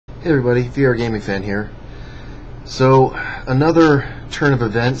Hey everybody, VR Gaming Fan here. So, another turn of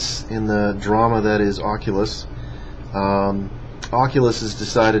events in the drama that is Oculus. Oculus has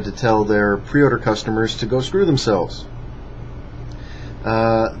decided to tell their pre-order customers to go screw themselves.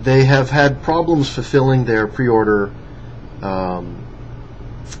 They have had problems fulfilling their pre-order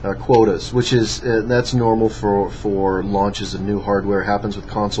quotas, which is that's normal for launches of new hardware. It happens with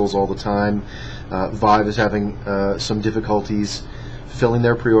consoles all the time. Vive is having some difficulties filling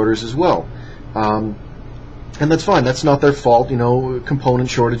their pre-orders as well, and that's fine. That's not their fault. You know, component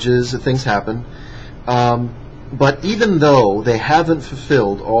shortages, things happen. But even though they haven't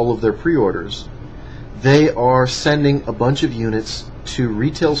fulfilled all of their pre-orders, they are sending a bunch of units to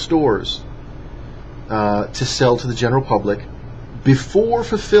retail stores to sell to the general public before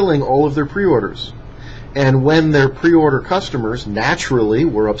fulfilling all of their pre-orders. And when their pre-order customers naturally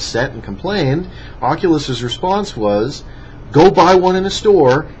were upset and complained, Oculus's response was, go buy one in a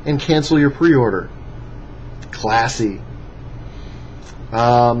store and cancel your pre-order. Classy.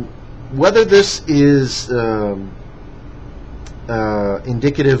 Whether this is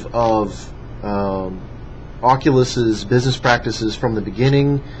indicative of Oculus's business practices from the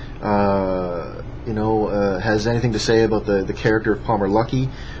beginning, has anything to say about the character of Palmer Luckey,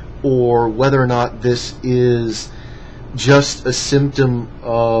 or whether or not this is just a symptom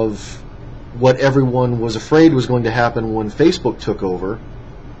of what everyone was afraid was going to happen when Facebook took over.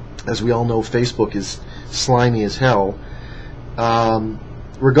 As we all know, Facebook is slimy as hell.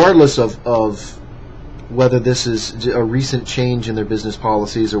 Regardless of whether this is a recent change in their business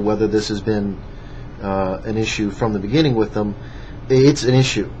policies or whether this has been an issue from the beginning with them, it's an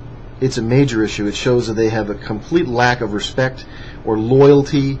issue. It's a major issue. It shows that they have a complete lack of respect or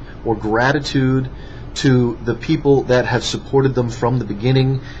loyalty or gratitude to the people that have supported them from the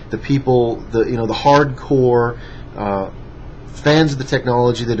beginning, the people, the hardcore fans of the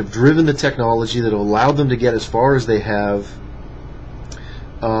technology that have driven the technology, that have allowed them to get as far as they have,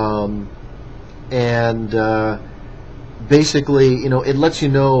 basically, it lets you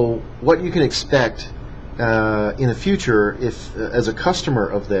know what you can expect in the future if, as a customer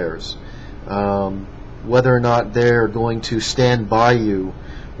of theirs, whether or not they're going to stand by you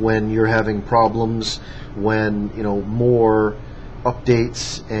when you're having problems, when more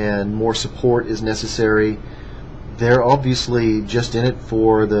updates and more support is necessary. They're obviously just in it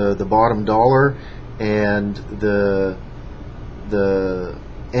for the bottom dollar, and the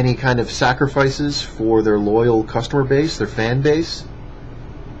any kind of sacrifices for their loyal customer base, their fan base,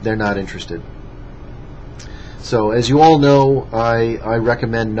 they're not interested. So, as you all know, I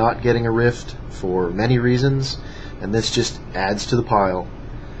recommend not getting a Rift for many reasons, and this just adds to the pile.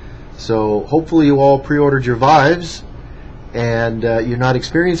 So hopefully you all pre-ordered your Vives, and you're not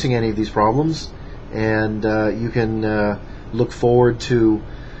experiencing any of these problems, and you can look forward to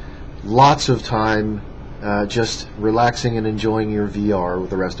lots of time just relaxing and enjoying your VR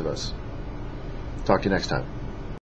with the rest of us. Talk to you next time.